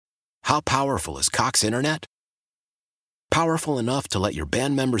How powerful is Cox Internet? Powerful enough to let your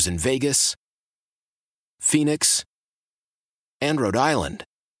band members in Vegas, Phoenix, and Rhode Island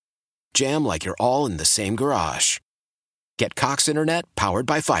jam like you're all in the same garage. Get Cox Internet powered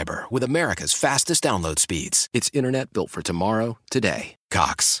by fiber with America's fastest download speeds. It's internet built for tomorrow, today.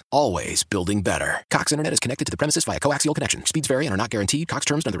 Cox, always building better. Cox Internet is connected to the premises via coaxial connection. Speeds vary and are not guaranteed. Cox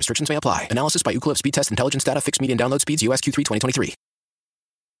terms and other restrictions may apply. Analysis by Ookla Speed Test Intelligence Data. Fixed median download speeds. US Q3 2023.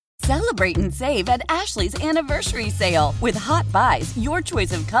 Celebrate and save at Ashley's Anniversary Sale. With Hot Buys, your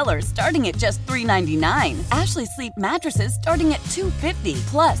choice of colors starting at just $3.99. Ashley Sleep mattresses starting at $2.50.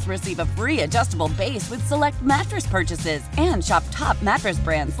 Plus, receive a free adjustable base with select mattress purchases. And shop top mattress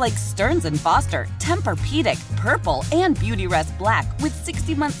brands like Stearns & Foster, Tempur-Pedic, Purple, and Beautyrest Black with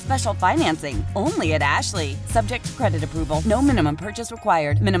 60-month special financing. Only at Ashley. Subject to credit approval. No minimum purchase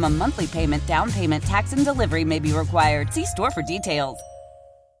required. Minimum monthly payment, down payment, tax, and delivery may be required. See store for details.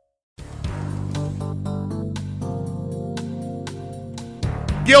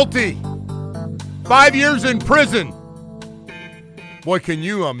 Guilty. 5 years in prison. Boy, can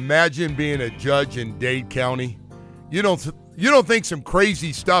you imagine being a judge in Dade County? You don't think some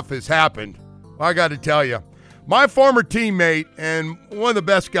crazy stuff has happened? Well, I got to tell you, my former teammate and one of the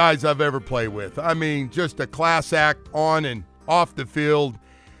best guys I've ever played with. I mean, just a class act on and off the field.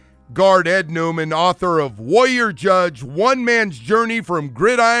 Guard Ed Newman, author of Warrior Judge, One Man's Journey from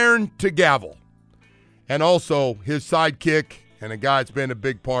Gridiron to Gavel. And also his sidekick, and a guy that's been a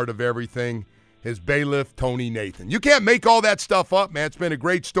big part of everything, his bailiff, Tony Nathan. You can't make all that stuff up, man. It's been a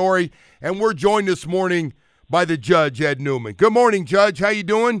great story, and we're joined this morning by the Judge, Ed Newman. Good morning, Judge. How you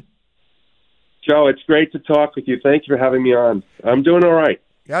doing? Joe, it's great to talk with you. Thank you for having me on. I'm doing all right.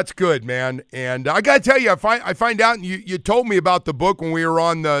 That's good, man. And I got to tell you, I find out, and you told me about the book when we were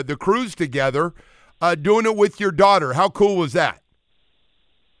on the cruise together, doing it with your daughter. How cool was that?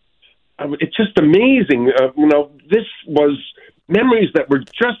 It's just amazing. This was memories that were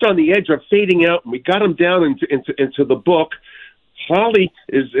just on the edge of fading out, and we got them down into the book. Holly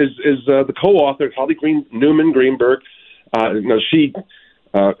is the co-author, Holly Newman Greenberg. She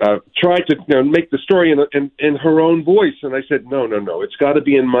tried to make the story in her own voice, and I said, no, it's got to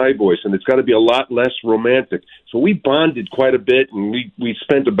be in my voice, and it's got to be a lot less romantic. So we bonded quite a bit, and we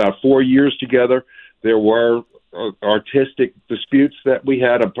spent about 4 years together. There were artistic disputes that we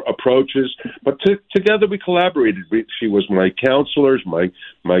had, approaches, but together we collaborated. She was my counselor, she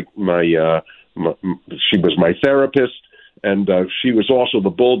was my therapist, and she was also the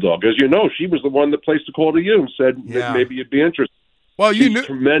bulldog. As you know, she was the one that placed the call to you and said that maybe you'd be interested. Well, She's a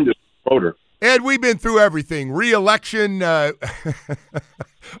tremendous promoter. Ed, we've been through everything. Re-election,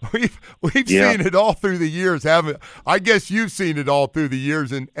 we've seen it all through the years, haven't we? I guess you've seen it all through the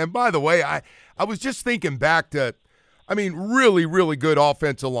years. And by the way, I was just thinking back to, really, really good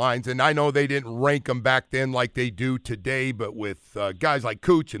offensive lines, and I know they didn't rank them back then like they do today, but with guys like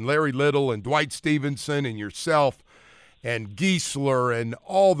Cooch and Larry Little and Dwight Stevenson and yourself and Giesler and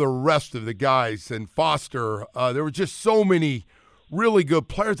all the rest of the guys and Foster, there were just so many really good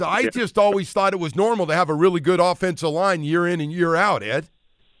players. I just always thought it was normal to have a really good offensive line year in and year out, Ed.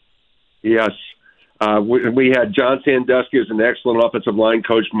 Yes. We had John Sandusky as an excellent offensive line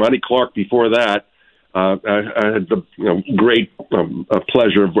coach. Monty Clark before that. I had the great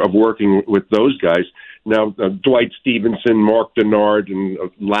pleasure of working with those guys. Now, Dwight Stevenson, Mark Denard, and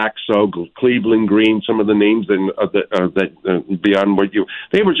Laxo, Cleveland Green, some of the names that beyond what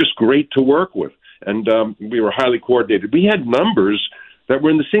they were just great to work with. And we were highly coordinated. We had numbers that were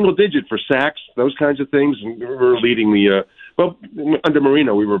in the single digit for sacks, those kinds of things. And we were leading the under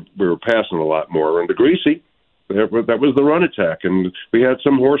Marino, we were passing a lot more. Under Greasy, that was the run attack, and we had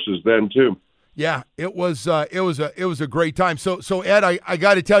some horses then too. Yeah, it was a great time. So Ed, I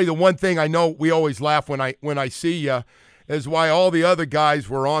got to tell you the one thing I know we always laugh when I see you is why all the other guys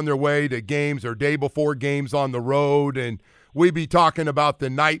were on their way to games or day before games on the road, and we'd be talking about the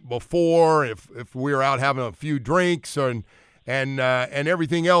night before if we were out having a few drinks and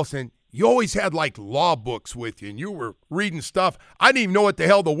everything else. And you always had like law books with you, and you were reading stuff. I didn't even know what the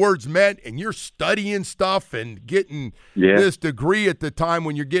hell the words meant, and you're studying stuff and getting this degree at the time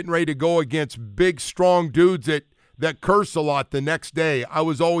when you're getting ready to go against big, strong dudes that curse a lot the next day. I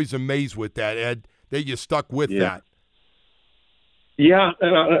was always amazed with that, Ed, that you stuck with that. Yeah,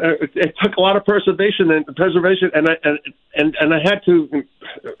 it took a lot of preservation, and I had to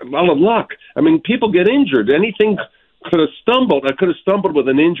a lot of luck. I mean, people get injured. Anything could have stumbled. I could have stumbled with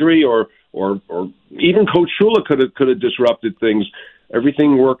an injury, or even Coach Shula could have disrupted things.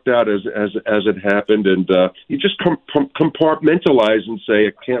 Everything worked out as it happened, and you just compartmentalize and say,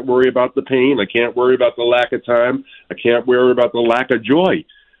 I can't worry about the pain. I can't worry about the lack of time. I can't worry about the lack of joy.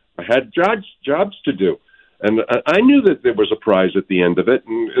 I had jobs to do. And I knew that there was a prize at the end of it,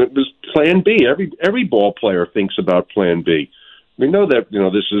 and it was Plan B. Every ball player thinks about Plan B. We know that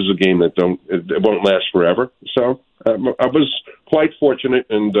this is a game that it won't last forever. So I was quite fortunate,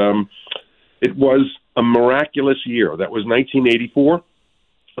 and it was a miraculous year. That was 1984.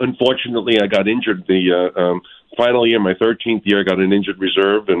 Unfortunately, I got injured the final year, my 13th year. I got an injured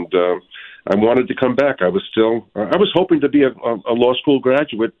reserve, and I wanted to come back. I was hoping to be a law school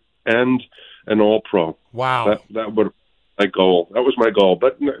graduate and an All-Pro. Wow, that was my goal. That was my goal.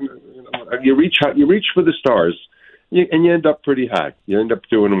 But you reach for the stars, and you end up pretty high. You end up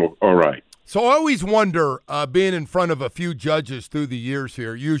doing all right. So I always wonder, being in front of a few judges through the years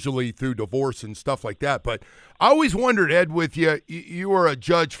here, usually through divorce and stuff like that, but I always wondered, Ed, with you were a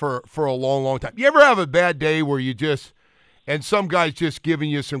judge for a long, long time. You ever have a bad day where and some guy's just giving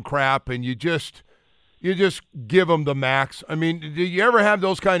you some crap and you just give them the max? I mean, do you ever have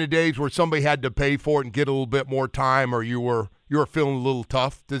those kind of days where somebody had to pay for it and get a little bit more time, or you were feeling a little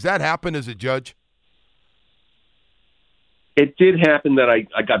tough? Does that happen as a judge? It did happen that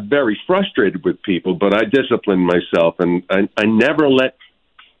I got very frustrated with people, but I disciplined myself, and I never let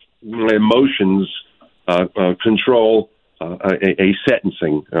my emotions control a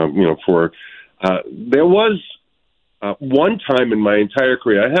sentencing. There was one time in my entire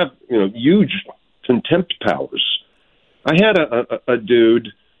career, I have huge contempt powers. I had a dude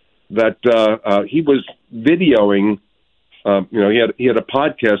that he was videoing. He had a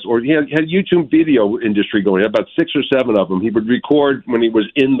podcast, or he had YouTube video industry going. He had about 6 or 7 of them. He would record when he was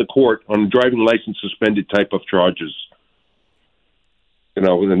in the court on driving license suspended type of charges. And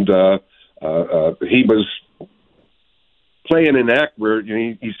he was playing an act where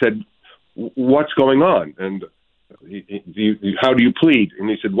he said, "What's going on?" And how do you plead? And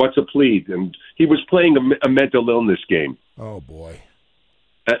he said, "What's a plead?" And he was playing a mental illness game. Oh boy.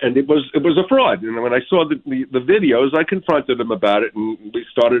 And it was a fraud. And when I saw the videos, I confronted him about it, and we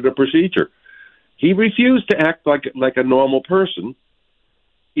started a procedure. He refused to act like a normal person,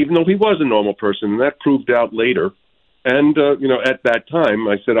 even though he was a normal person, and that proved out later. And at that time,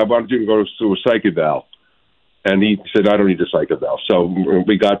 I said, "I wanted you to go to a psych eval," and he said, "I don't need a psych eval." So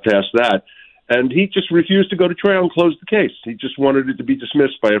we got past that, and he just refused to go to trial and close the case. He just wanted it to be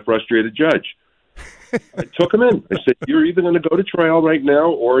dismissed by a frustrated judge. I took him in. I said, "You're either going to go to trial right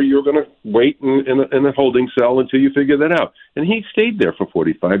now, or you're going to wait in a holding cell until you figure that out." And he stayed there for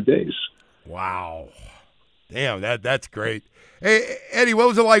 45 days. Wow. Damn, that's great. Hey, Eddie, what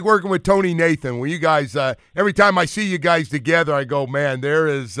was it like working with Tony Nathan? When you guys, every time I see you guys together, I go, man,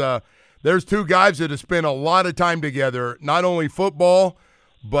 there's 2 guys that have spent a lot of time together, not only football,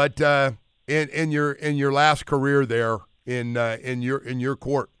 but in your last career there in your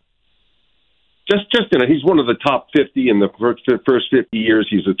court. Just he's one of the top 50 in the first 50 years.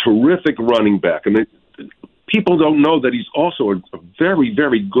 He's a terrific running back. And people don't know that he's also a very,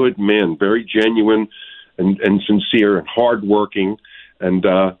 very good man, very genuine and sincere and hardworking. And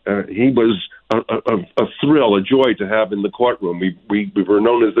he was a thrill, a joy to have in the courtroom. We were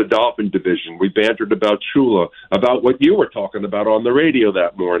known as the Dolphin Division. We bantered about Shula, about what you were talking about on the radio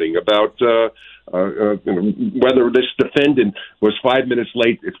that morning, about whether this defendant was 5 minutes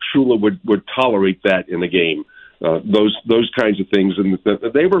late, if Shula would tolerate that in a game. Those kinds of things, and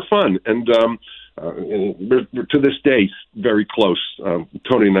they were fun. And we're, to this day, very close.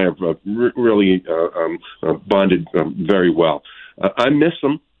 Tony and I have really bonded very well. I miss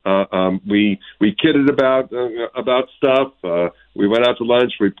him. We kidded about stuff. We went out to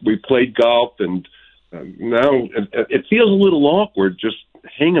lunch. We played golf, and now it feels a little awkward just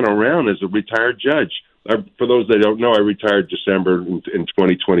hanging around as a retired judge. For those that don't know, I retired December in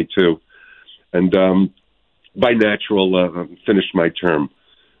 2022, and by natural finished my term.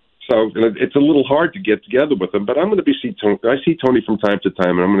 So it's a little hard to get together with him, but I'm going to see Tony. I see Tony from time to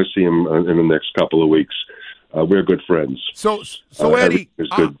time, and I'm going to see him in the next couple of weeks. We're good friends. So Eddie,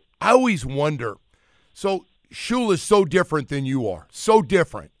 I always wonder. So Shula is so different than you are, so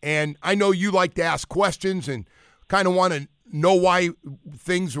different. And I know you like to ask questions and kind of want to know why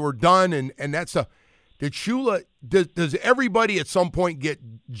things were done and that stuff. Did Shula, does everybody at some point get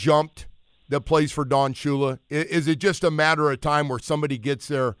jumped that plays for Don Shula? Is it just a matter of time where somebody gets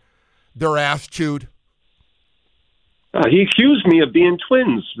their ass chewed? He accused me of being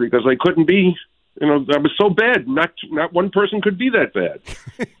twins because I couldn't be. I was so bad. Not one person could be that bad.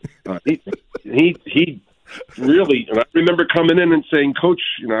 He really. And I remember coming in and saying, "Coach,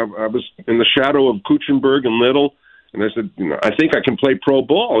 I was in the shadow of Kuchenberg and Little, and I said, I think I can play pro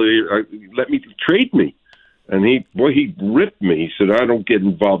ball. Let me trade me." And he ripped me. He said, "I don't get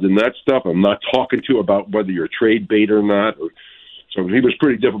involved in that stuff. I'm not talking to you about whether you're a trade bait or not." So he was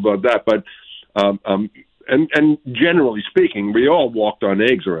pretty difficult about that. But and generally speaking, we all walked on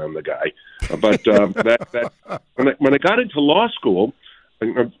eggs around the guy. But when I got into law school,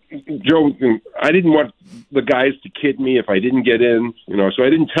 Joe, I didn't want the guys to kid me if I didn't get in, so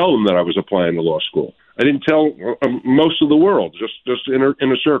I didn't tell them that I was applying to law school. I didn't tell most of the world, just in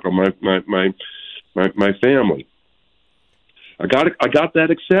a circle, my family. I got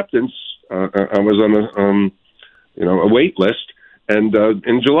that acceptance. I was on a wait list, and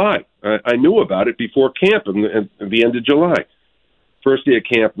in July, I knew about it before camp at the end of July. First day of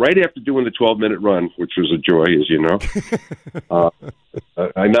camp, right after doing the 12-minute run, which was a joy, as you know,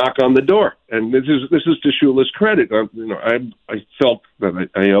 I knock on the door, and this is to Shula's credit. I felt that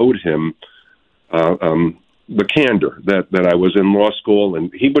I owed him the candor that I was in law school,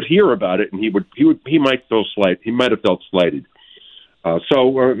 and he would hear about it, and he might have felt slighted. So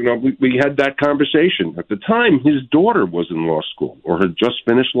we had that conversation. At the time, his daughter was in law school or had just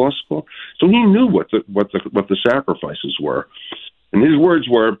finished law school, so he knew what the sacrifices were. And his words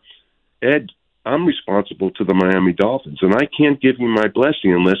were, "Ed, I'm responsible to the Miami Dolphins, and I can't give you my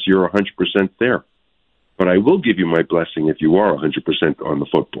blessing unless you're 100% there. But I will give you my blessing if you are 100% on the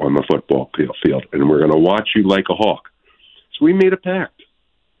football field, and we're going to watch you like a hawk." So we made a pact.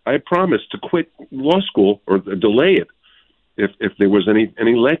 I promised to quit law school or delay it if there was any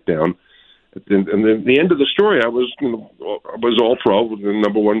letdown. And then the end of the story, I was all pro, the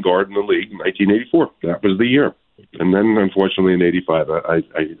number one guard in the league in 1984. That was the year. And then, unfortunately, in '85, I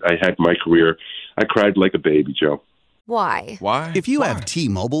had my career. I cried like a baby, Joe. Why? If you have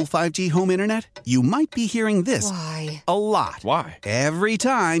T-Mobile 5G home internet, you might be hearing this a lot. Why? Every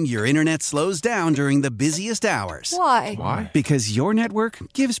time your internet slows down during the busiest hours. Why? Because your network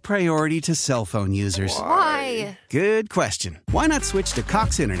gives priority to cell phone users. Why? Good question. Why not switch to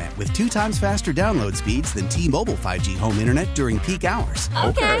Cox Internet with 2 times faster download speeds than T-Mobile 5G home internet during peak hours?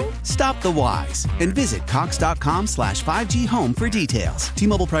 Okay. Stop the whys and visit cox.com/5G home for details.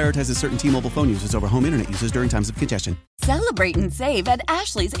 T-Mobile prioritizes certain T-Mobile phone users over home internet users during times of congestion. Celebrate and save at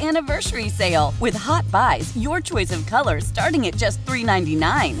Ashley's Anniversary Sale. With Hot Buys, your choice of colors starting at just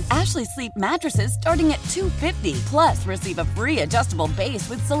 $3.99. Ashley Sleep mattresses starting at $2.50. Plus, receive a free adjustable base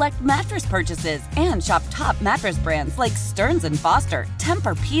with select mattress purchases. And shop top mattress brands like Stearns & Foster,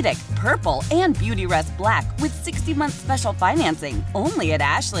 Tempur-Pedic, Purple, and Beautyrest Black with 60-month special financing. Only at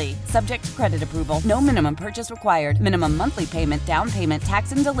Ashley. Subject to credit approval. No minimum purchase required. Minimum monthly payment, down payment,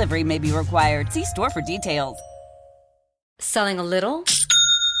 tax, and delivery may be required. See store for details. Selling a little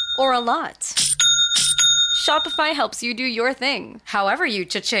or a lot? Shopify helps you do your thing, however you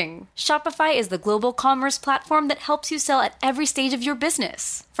cha-ching. Shopify is the global commerce platform that helps you sell at every stage of your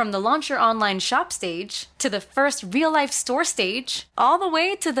business. From the launch your online shop stage, to the first real-life store stage, all the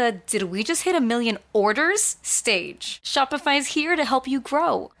way to the did we just hit 1 million orders stage. Shopify's here to help you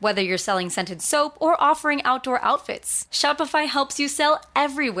grow. Whether you're selling scented soap or offering outdoor outfits, Shopify helps you sell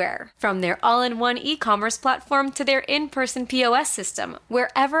everywhere. From their all-in-one e-commerce platform to their in-person POS system,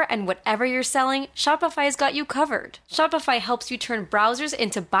 wherever and whatever you're selling, Shopify's got you covered. Shopify helps you turn browsers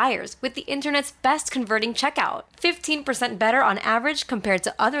into buyers with the internet's best converting checkout. 15% better on average compared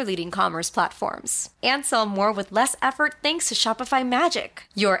to other leading commerce platforms. And sell more with less effort thanks to Shopify Magic,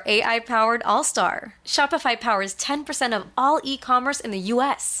 your AI-powered all-star. Shopify powers 10% of all e-commerce in the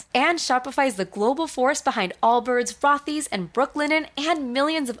U.S. And Shopify is the global force behind Allbirds, Rothy's, and Brooklinen, and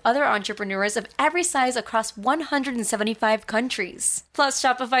millions of other entrepreneurs of every size across 175 countries. Plus,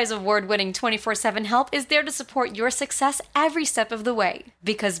 Shopify's award-winning 24/7 help is there to support your success every step of the way.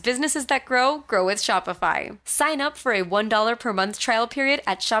 Because businesses that grow with Shopify. Sign up for a $1 per month trial period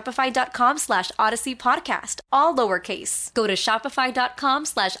at shopify.com/Odyssey Podcast, all lowercase. Go to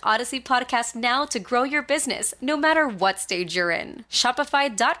shopify.com/Odyssey Podcast now to grow your business, no matter what stage you're in.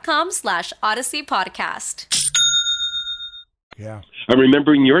 Shopify.com/Odyssey Podcast. Yeah. I'm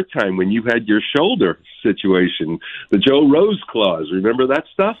remembering your time when you had your shoulder situation, the Joe Rose clause. Remember that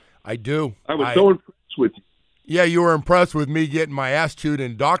stuff? I do. I was so impressed with you. Yeah, you were impressed with me getting my ass chewed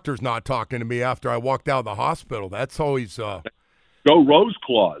and doctors not talking to me after I walked out of the hospital. That's always... Joe Rose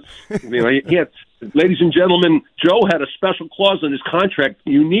clause. He had, ladies and gentlemen, Joe had a special clause in his contract,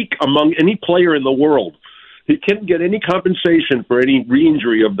 unique among any player in the world. He couldn't get any compensation for any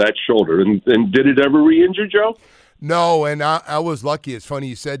re-injury of that shoulder. And did it ever re-injure, Joe? No, and I was lucky. It's funny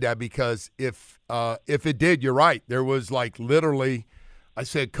you said that because if it did, you're right. There was like literally... I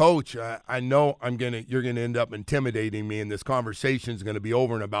said, Coach, I know you're gonna end up intimidating me, and this conversation is going to be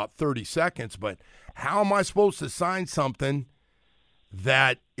over in about 30 seconds. But how am I supposed to sign something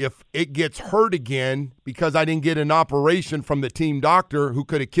that if it gets hurt again because I didn't get an operation from the team doctor who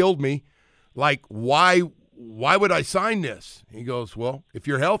could have killed me? Like, why why would I sign this? He goes, well, if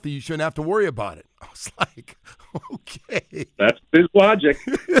you're healthy, you shouldn't have to worry about it. I was like, okay. That's his logic.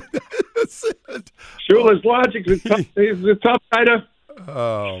 That's it. Shula's logic is tough. He's a tough guy to.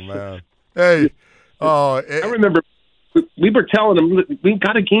 Oh, man. Hey. I remember we were telling him, we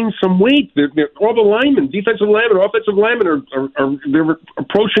got to gain some weight. All the linemen, defensive linemen, offensive linemen, are they were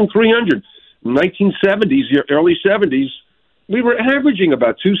approaching 300. 1970s, early 70s, we were averaging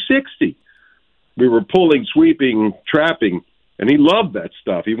about 260. We were pulling, sweeping, trapping, and he loved that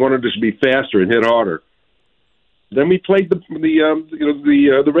stuff. He wanted us to be faster and hit harder. Then we played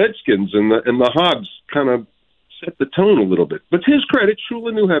the Redskins, and the Hogs kind of set the tone a little bit. But to his credit,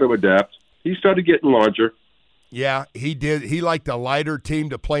 Shula knew how to adapt. He started getting larger. Yeah, he did. He liked a lighter team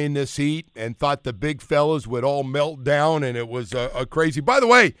to play in this heat and thought the big fellas would all melt down, and it was a crazy. By the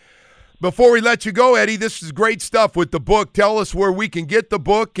way, before we let you go, Eddie, this is great stuff with the book. Tell us where we can get the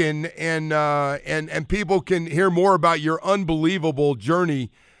book and people can hear more about your unbelievable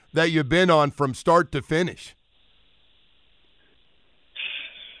journey that you've been on from start to finish.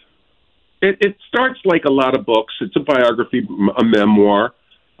 It starts like a lot of books. It's a biography, a memoir,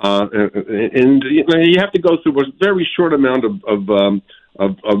 and you have to go through a very short amount of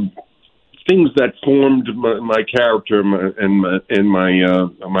things that formed my character and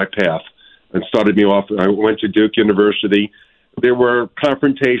my path and started me off. I went to Duke University. There were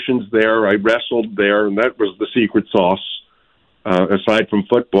confrontations there. I wrestled there, and that was the secret sauce. Aside from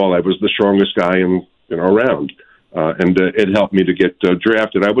football, I was the strongest guy around, and it helped me to get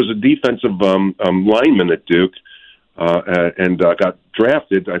drafted. I was a defensive lineman at Duke, and got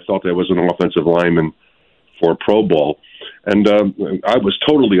drafted. I thought I was an offensive lineman for Pro Bowl, and I was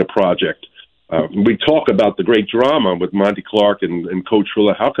totally a project. We talk about the great drama with Monty Clark and Coach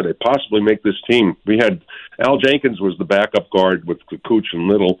Shula. How could I possibly make this team? We had Al Jenkins was the backup guard with Cooch and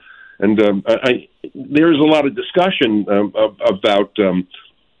Little, and there's a lot of discussion about.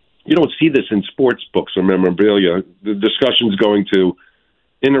 You don't see this in sports books or memorabilia. The discussion's going to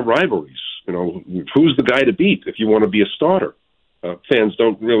inner rivalries. Who's the guy to beat if you want to be a starter? Fans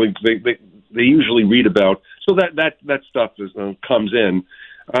don't really. They usually read about. So that stuff comes in.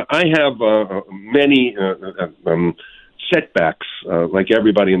 I have many setbacks, like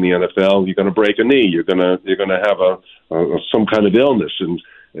everybody in the NFL. You're going to break a knee. You're going to have some kind of illness. And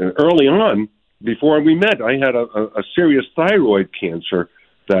early on, before we met, I had a serious thyroid cancer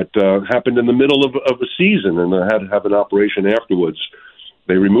that happened in the middle of a season, and I had to have an operation afterwards.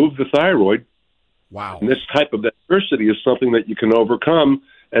 They removed the thyroid. Wow! And this type of adversity is something that you can overcome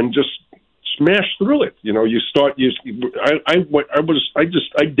and just smash through it.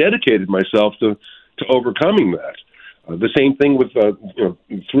 I dedicated myself to overcoming that. The same thing with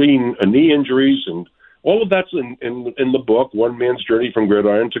 3 knee injuries, and all of that's in the book, One Man's Journey from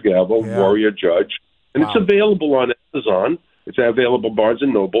Gridiron to Gavel, Warrior Judge, and It's available on Amazon. It's available Barnes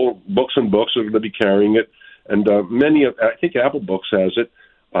and Noble. Books and Books are going to be carrying it, and I think Apple Books has it.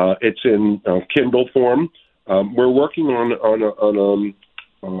 It's in Kindle form. We're working on an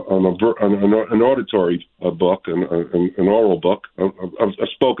auditory book, an oral book, a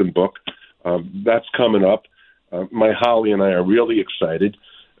spoken book. That's coming up. My Holly and I are really excited.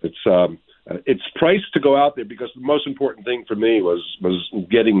 It's priced to go out there because the most important thing for me was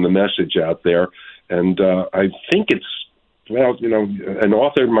getting the message out there. And I think it's, an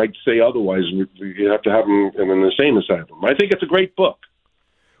author might say otherwise. You have to have them in an insane asylum. I think it's a great book.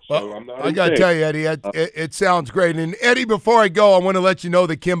 Well, I got to tell you, Eddie, it sounds great. And, Eddie, before I go, I want to let you know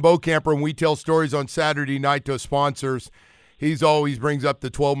that Kim Bocamper, and we tell stories on Saturday night to sponsors, he's always brings up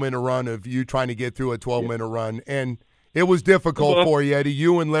the 12-minute run of you trying to get through a 12-minute run. And it was difficult for you, Eddie.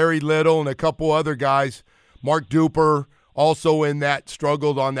 You and Larry Little and a couple other guys, Mark Duper, also in that,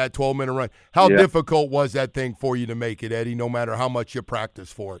 struggled on that 12-minute run. How difficult was that thing for you to make it, Eddie, no matter how much you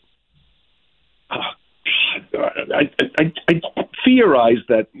practice for it? I theorize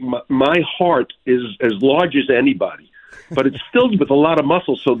that my heart is as large as anybody, but it's filled with a lot of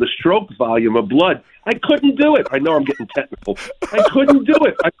muscle, so the stroke volume of blood, I couldn't do it. I know I'm getting technical. I couldn't do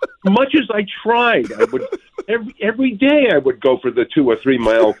it. As much as I tried, I would every day I would go for the 2 or 3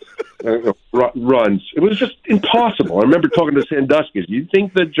 mile runs. It was just impossible. I remember talking to Sandusky. You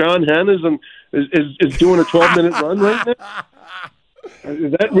think that John Hanna is doing a 12-minute run right now?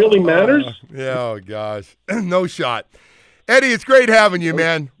 That really matters? Oh, gosh. No shot. Eddie, it's great having you,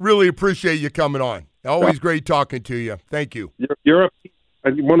 man. Really appreciate you coming on. Always great talking to you. Thank you. You're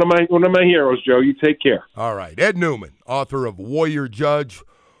one of my heroes, Joe. You take care. All right. Ed Newman, author of Warrior Judge,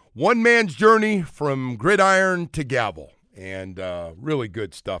 One Man's Journey from Gridiron to Gavel. And really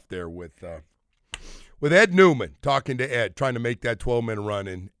good stuff there with Ed Newman, talking to Ed, trying to make that 12-minute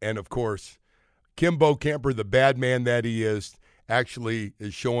run. And of course, Kimbo Kemper, the bad man that he is, actually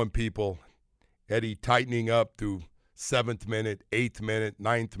is showing people Eddie tightening up through 7th minute, 8th minute,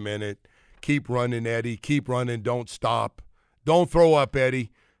 9th minute. Keep running, Eddie. Keep running. Don't stop. Don't throw up, Eddie.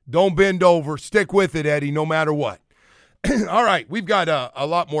 Don't bend over. Stick with it, Eddie, no matter what. All right, we've got a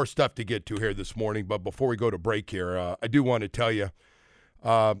lot more stuff to get to here this morning, but before we go to break here, I do want to tell you,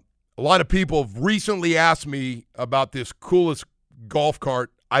 a lot of people have recently asked me about this coolest golf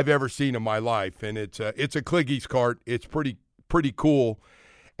cart I've ever seen in my life, and it's a Cliggy's cart. It's pretty cool.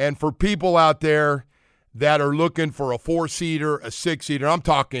 And for people out there that are looking for a 4-seater, a 6-seater, I'm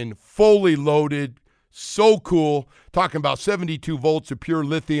talking fully loaded, so cool, talking about 72 volts of pure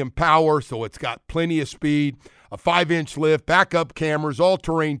lithium power, so it's got plenty of speed, a 5-inch lift, backup cameras,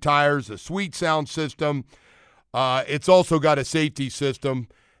 all-terrain tires, a sweet sound system. It's also got a safety system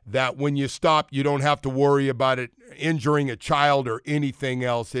that when you stop, you don't have to worry about it injuring a child or anything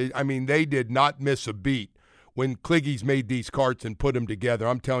else. I mean, they did not miss a beat when Cliggy's made these carts and put them together.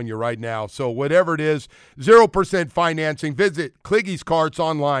 I'm telling you right now. So whatever it is, 0% financing. Visit Cliggy's Carts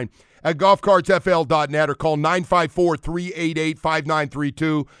online at golfcartsfl.net or call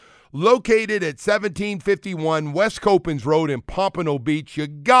 954-388-5932. Located at 1751 West Copans Road in Pompano Beach. You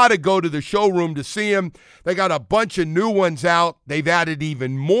got to go to the showroom to see them. They got a bunch of new ones out. They've added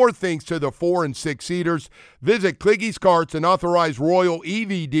even more things to the 4- and 6-seaters. Visit Cliggy's Carts, an authorized Royal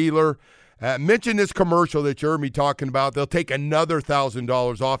EV dealer. Mention this commercial that you heard me talking about. They'll take another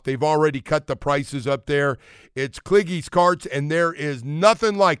 $1,000 off. They've already cut the prices up there. It's Cliggy's Carts, and there is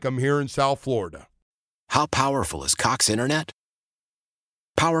nothing like them here in South Florida. How powerful is Cox Internet?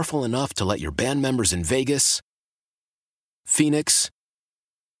 Powerful enough to let your band members in Vegas, Phoenix,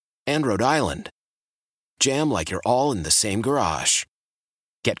 and Rhode Island jam like you're all in the same garage.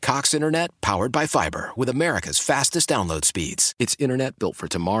 Get Cox Internet powered by fiber with America's fastest download speeds. It's internet built for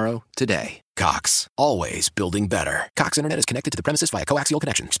tomorrow, today. Cox, always building better. Cox Internet is connected to the premises via coaxial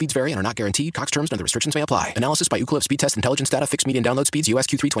connection. Speeds vary and are not guaranteed. Cox terms and other restrictions may apply. Analysis by Ookla of Speed Test Intelligence Data. Fixed median download speeds. US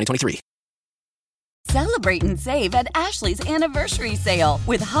Q3 2023. Celebrate and save at Ashley's Anniversary Sale.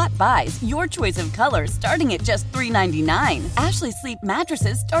 With Hot Buys, your choice of colors starting at just $3.99. Ashley Sleep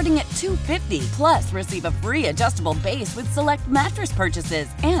mattresses starting at $2.50. Plus, receive a free adjustable base with select mattress purchases.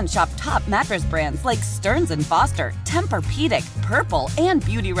 And shop top mattress brands like Stearns & Foster, Tempur-Pedic, Purple, and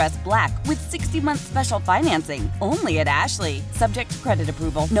Beautyrest Black with 60-month special financing. Only at Ashley. Subject to credit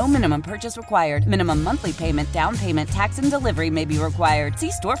approval. No minimum purchase required. Minimum monthly payment, down payment, tax, and delivery may be required. See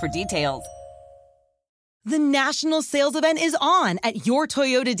store for details. The national sales event is on at your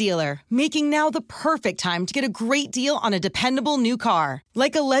Toyota dealer, making now the perfect time to get a great deal on a dependable new car.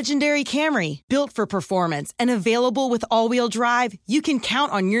 Like a legendary Camry, built for performance and available with all-wheel drive, you can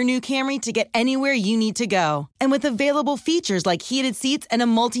count on your new Camry to get anywhere you need to go. And with available features like heated seats and a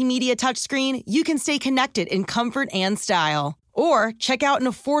multimedia touchscreen, you can stay connected in comfort and style. Or check out an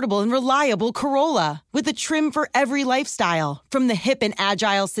affordable and reliable Corolla with a trim for every lifestyle. From the hip and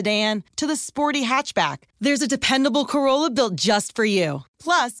agile sedan to the sporty hatchback, there's a dependable Corolla built just for you.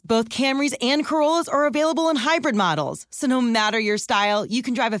 Plus, both Camrys and Corollas are available in hybrid models, so no matter your style, you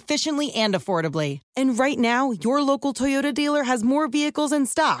can drive efficiently and affordably. And right now, your local Toyota dealer has more vehicles in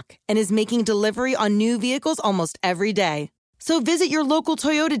stock and is making delivery on new vehicles almost every day. So visit your local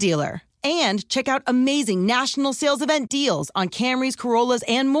Toyota dealer. And check out amazing national sales event deals on Camrys, Corollas,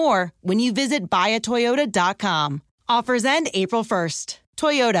 and more when you visit buyatoyota.com. Offers end April 1st.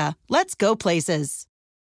 Toyota, let's go places.